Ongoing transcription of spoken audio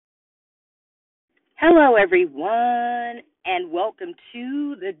Hello, everyone, and welcome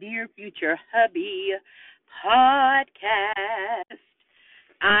to the Dear Future Hubby podcast.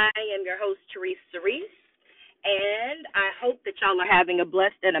 I am your host, Therese Cerise, and I hope that y'all are having a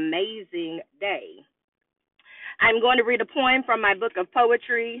blessed and amazing day. I'm going to read a poem from my book of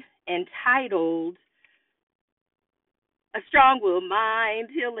poetry entitled A Strong Willed Mind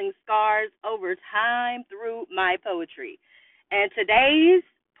Healing Scars Over Time Through My Poetry. And today's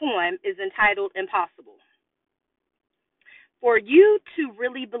poem is entitled Impossible. For you to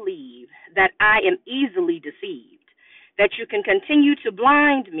really believe that I am easily deceived, that you can continue to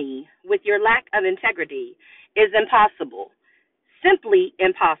blind me with your lack of integrity, is impossible. Simply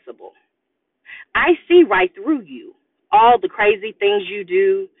impossible. I see right through you, all the crazy things you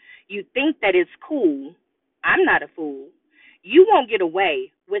do. You think that it's cool. I'm not a fool. You won't get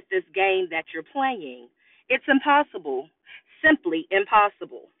away with this game that you're playing. It's impossible. Simply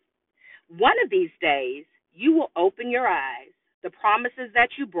impossible. One of these days, you will open your eyes, the promises that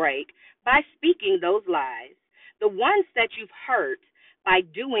you break by speaking those lies, the ones that you've hurt by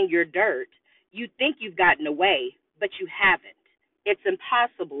doing your dirt. You think you've gotten away, but you haven't. It's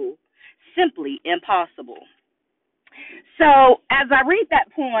impossible, simply impossible. So, as I read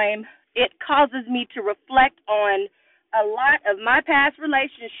that poem, it causes me to reflect on a lot of my past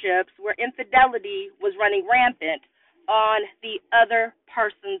relationships where infidelity was running rampant on the other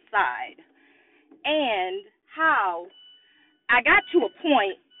person's side, and how I got to a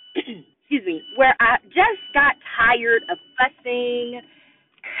point, excuse me, where I just got tired of fussing,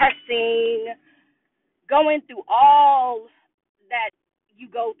 cussing, going through all that you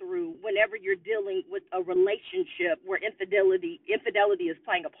go through whenever you're dealing with a relationship where infidelity is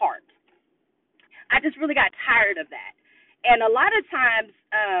playing a part. I just really got tired of that. And a lot of times,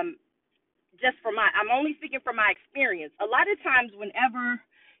 I'm only speaking from my experience. A lot of times, whenever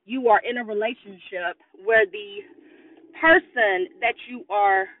you are in a relationship where the person that you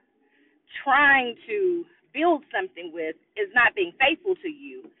are trying to build something with is not being faithful to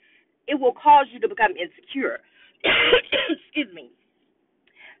you, it will cause you to become insecure. Excuse me.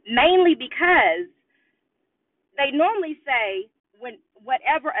 Mainly because they normally say when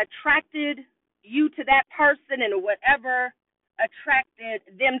whatever attracted you to that person and whatever attracted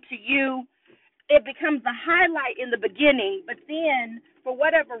them to you, it becomes a highlight in the beginning, but then for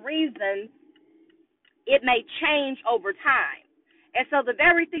whatever reason, it may change over time. And so the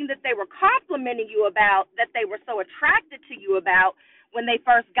very thing that they were complimenting you about, that they were so attracted to you about when they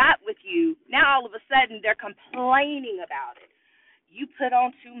first got with you, now all of a sudden they're complaining about it. You put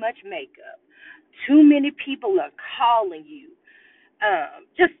on too much makeup. Too many people are calling you.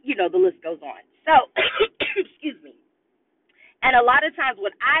 The list goes on. So, excuse me. And a lot of times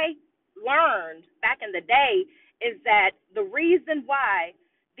what I learned back in the day is that the reason why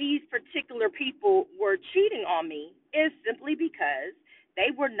these particular people were cheating on me is simply because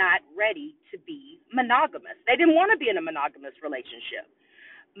they were not ready to be monogamous. They didn't want to be in a monogamous relationship.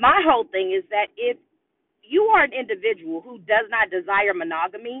 My whole thing is that if you are an individual who does not desire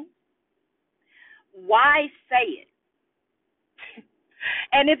monogamy, why say it?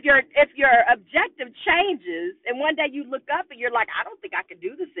 And if your objective changes and one day you look up and you're like, I don't think I can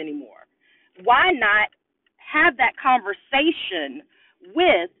do this anymore, why not have that conversation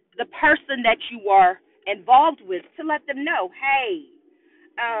with the person that you are involved with to let them know, hey,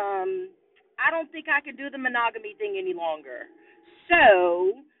 I don't think I can do the monogamy thing any longer.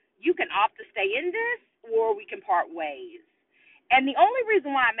 So you can opt to stay in this or we can part ways. And the only reason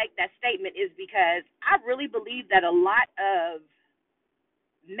why I make that statement is because I really believe that a lot of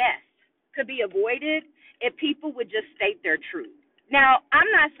mess could be avoided if people would just state their truth. Now, I'm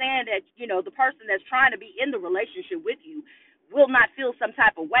not saying that, the person that's trying to be in the relationship with you will not feel some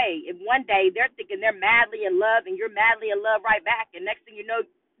type of way if one day they're thinking they're madly in love and you're madly in love right back, and next thing you know,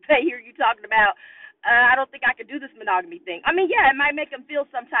 they hear you talking about, I don't think I could do this monogamy thing. I mean, yeah, it might make them feel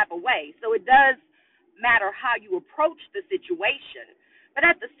some type of way. So it does matter how you approach the situation. But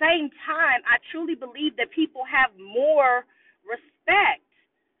at the same time, I truly believe that people have more respect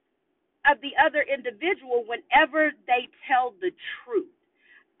of the other individual whenever they tell the truth.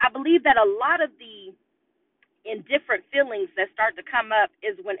 I believe that a lot of the indifferent feelings that start to come up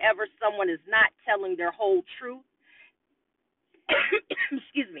is whenever someone is not telling their whole truth.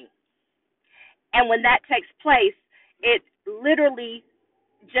 Excuse me. And when that takes place, it literally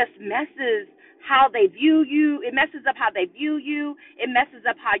just messes how they view you. It messes up how they view you. It messes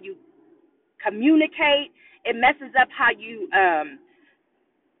up how you communicate. It messes up how you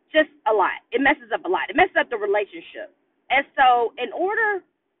just a lot. It messes up a lot. It messes up the relationship. And so in order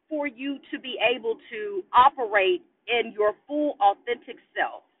for you to be able to operate in your full authentic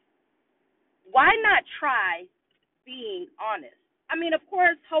self, Why not try being honest? I mean, of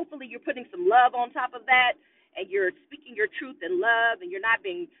course, hopefully you're putting some love on top of that, and you're speaking your truth in love, and you're not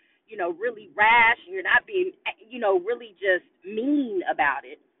being, really rash, and you're not being, really just mean about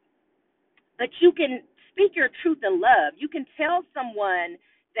it. But you can speak your truth in love. You can tell someone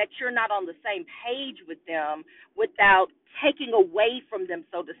that you're not on the same page with them without taking away from them,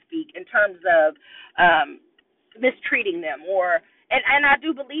 so to speak, in terms of mistreating them or and I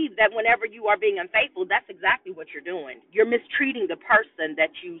do believe that whenever you are being unfaithful, that's exactly what you're doing. You're mistreating the person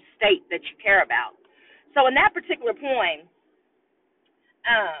that you state that you care about. So in that particular point,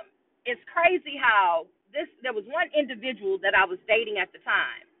 it's crazy how there was one individual that I was dating at the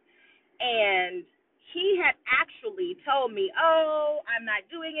time, and he had actually told me, "Oh, I'm not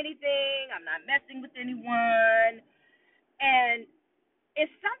doing anything. I'm not messing with anyone." And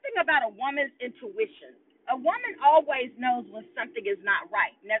it's something about a woman's intuition. A woman always knows when something is not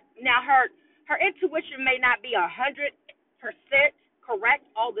right. Now her intuition may not be 100% correct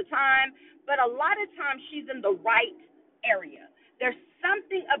all the time, but a lot of times she's in the right area. There's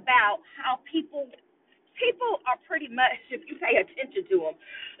something about how people are pretty much, if you pay attention to them,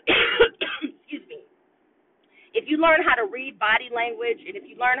 excuse me, if you learn how to read body language, and if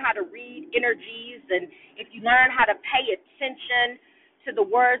you learn how to read energies, and if you learn how to pay attention to the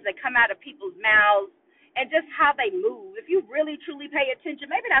words that come out of people's mouths and just how they move, if you really truly pay attention,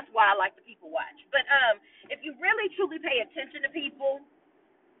 maybe that's why I like to people watch. But if you really truly pay attention to people,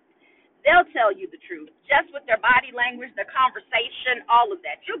 they'll tell you the truth, just with their body language, their conversation, all of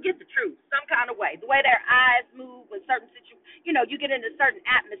that. You'll get the truth some kind of way. The way their eyes move with certain situations, you get into a certain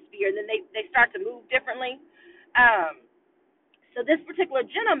atmosphere, and then they start to move differently. So this particular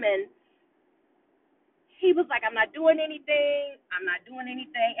gentleman, he was like, I'm not doing anything.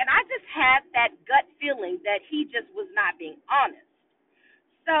 And I just had that gut feeling that he just was not being honest.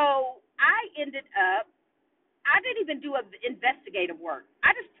 So I didn't even do investigative work.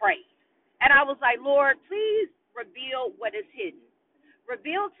 I just prayed. And I was like, Lord, please reveal what is hidden.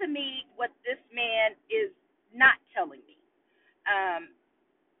 Reveal to me what this man is not telling me.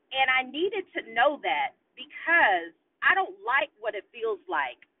 And I needed to know that because I don't like what it feels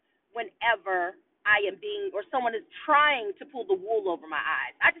like whenever I am or someone is trying to pull the wool over my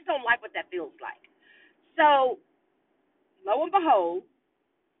eyes. I just don't like what that feels like. So, lo and behold,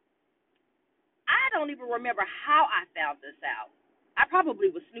 I don't even remember how I found this out. I probably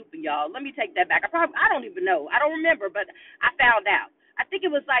was snooping, y'all. Let me take that back. I don't even know. I don't remember, but I found out. I think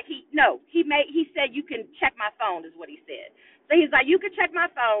it was like he said you can check my phone is what he said. So he's like, you can check my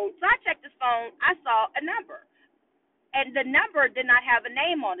phone. So I checked his phone. I saw a number. And the number did not have a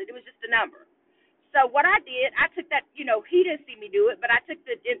name on it. It was just a number. So what I did, I took that, he didn't see me do it, but I took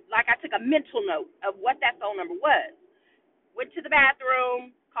I took a mental note of what that phone number was. Went to the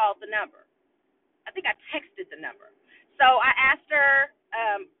bathroom, called the number. I think I texted the number. So I asked her,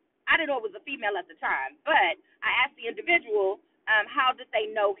 I didn't know it was a female at the time, but I asked the individual, how did they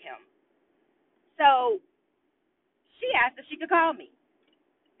know him? So she asked if she could call me,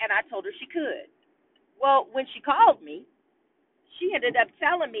 and I told her she could. Well, when she called me, she ended up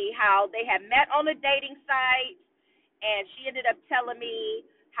telling me how they had met on a dating site, and she ended up telling me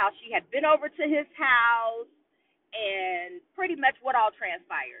how she had been over to his house and pretty much what all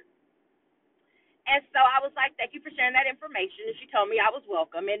transpired. And so I was like, thank you for sharing that information. And she told me I was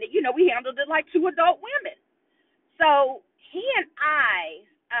welcome. And, we handled it like two adult women. So he and I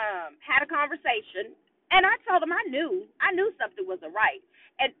had a conversation, and I told him I knew something wasn't right.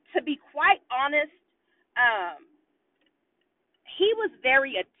 And to be quite honest, he was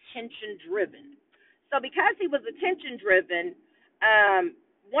very attention-driven. So because he was attention-driven,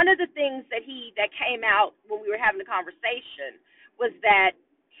 one of the things that came out when we were having the conversation was that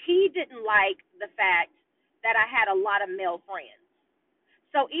he didn't like the fact that I had a lot of male friends.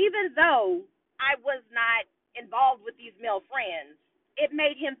 So even though I was not involved with these male friends, it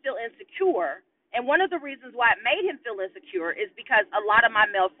made him feel insecure. And one of the reasons why it made him feel insecure is because a lot of my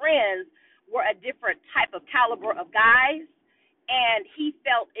male friends were a different type of caliber of guys, and he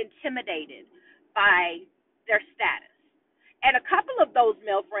felt intimidated by their status. And a couple of those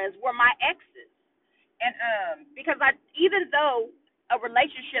male friends were my exes. And because even though a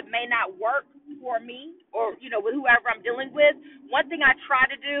relationship may not work for me or, with whoever I'm dealing with, one thing I try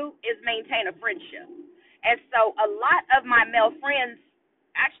to do is maintain a friendship. And so a lot of my male friends,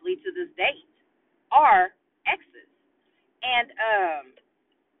 actually to this date, are exes. And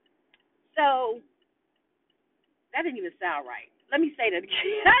so that didn't even sound right. Let me say that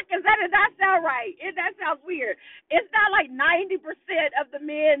again, because that did not sound right. That sounds weird. It's not like 90% of the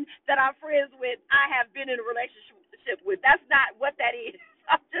men that I'm friends with I have been in a relationship with. That's not what that is.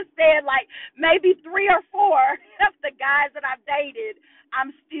 I'm just saying, like maybe 3 or 4 of the guys that I've dated,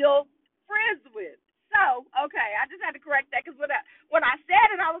 I'm still friends with. So, okay, I just had to correct that because when I said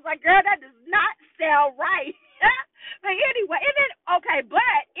it, I was like, girl, that does not sound right. But anyway, and then, okay,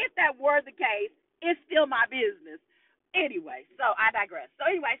 but if that were the case, it's still my business. Anyway, so I digress. So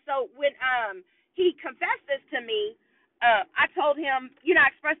anyway, so when he confessed this to me, I told him, I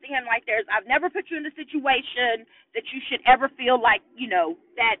expressed to him like I've never put you in a situation that you should ever feel like,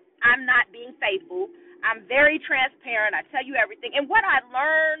 that I'm not being faithful. I'm very transparent. I tell you everything. And what I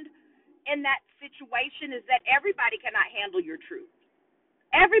learned in that situation is that everybody cannot handle your truth.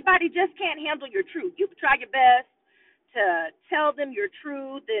 Everybody just can't handle your truth. You try your best to tell them your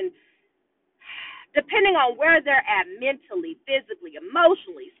truth, and depending on where they're at mentally, physically,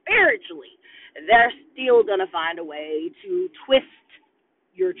 emotionally, spiritually, they're still going to find a way to twist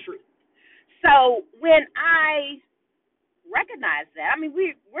your truth. So when I recognize that,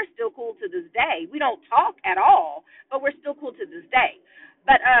 we're still cool to this day. We don't talk at all, but we're still cool to this day.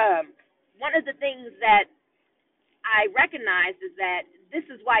 But one of the things that I recognize is that this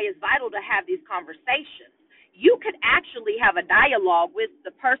is why it's vital to have these conversations. You could actually have a dialogue with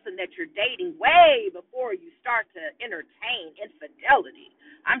the person that you're dating way before you start to entertain infidelity.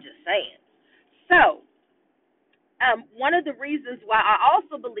 I'm just saying. So, one of the reasons why I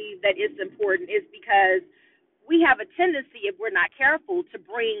also believe that it's important is because we have a tendency, if we're not careful, to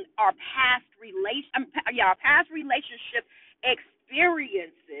bring our past relationship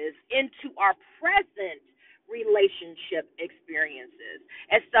experiences into our present relationship experiences.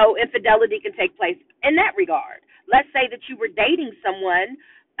 And so infidelity can take place in that regard. Let's say that you were dating someone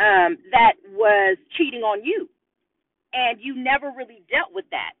that was cheating on you, and you never really dealt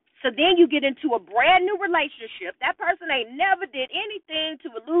with that. So then you get into a brand new relationship. That person ain't never did anything to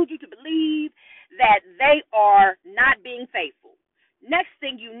elude you to believe that they are not being faithful. Next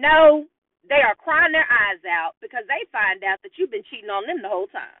thing you know, they are crying their eyes out because they find out that you've been cheating on them the whole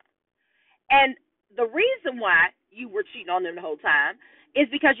time. And the reason why you were cheating on them the whole time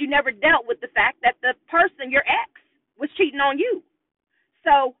is because you never dealt with the fact that the person, your ex, was cheating on you.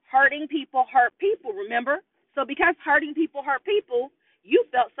 So hurting people hurt people, remember? So because hurting people hurt people, you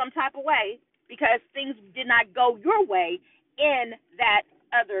felt some type of way because things did not go your way in that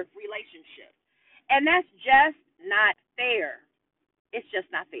other relationship. And that's just not fair. It's just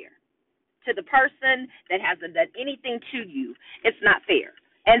not fair. To the person that hasn't done anything to you, it's not fair.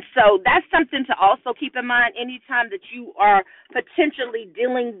 And so that's something to also keep in mind anytime that you are potentially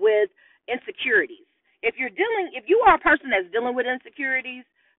dealing with insecurities. If you are a person that's dealing with insecurities,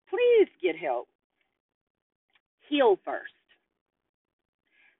 please get help. Heal first.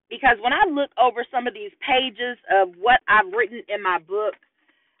 Because when I look over some of these pages of what I've written in my book,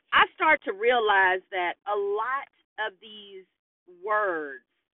 I start to realize that a lot of these words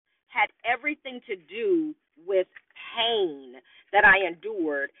had everything to do with pain that I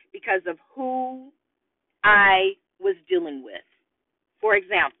endured because of who I was dealing with. For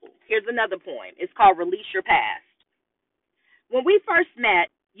example, here's another poem. It's called Release Your Past. When we first met,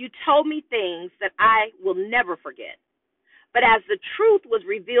 you told me things that I will never forget. But as the truth was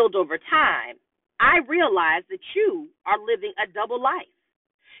revealed over time, I realized that you are living a double life.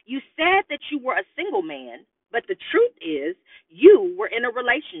 You said that you were a single man, but the truth is you were in a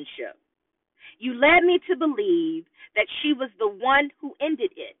relationship. You led me to believe that she was the one who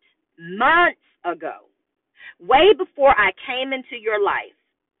ended it months ago, way before I came into your life.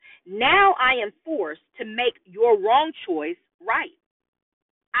 Now I am forced to make your wrong choice right.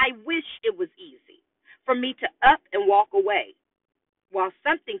 I wish it was easy for me to up and walk away, while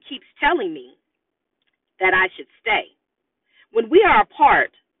something keeps telling me that I should stay. When we are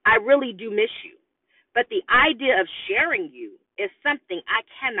apart, I really do miss you, but the idea of sharing you is something I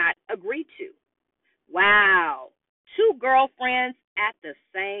cannot agree to. Wow, 2 girlfriends at the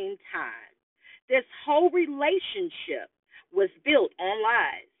same time. This whole relationship was built on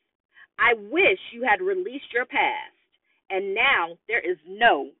lies. I wish you had released your past, and now there is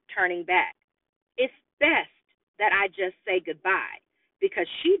no turning back. It's best that I just say goodbye because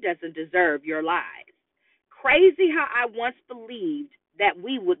she doesn't deserve your lies. Crazy how I once believed that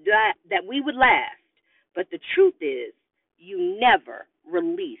we would last, but the truth is you never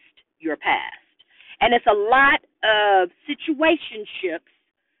released your past. And it's a lot of situationships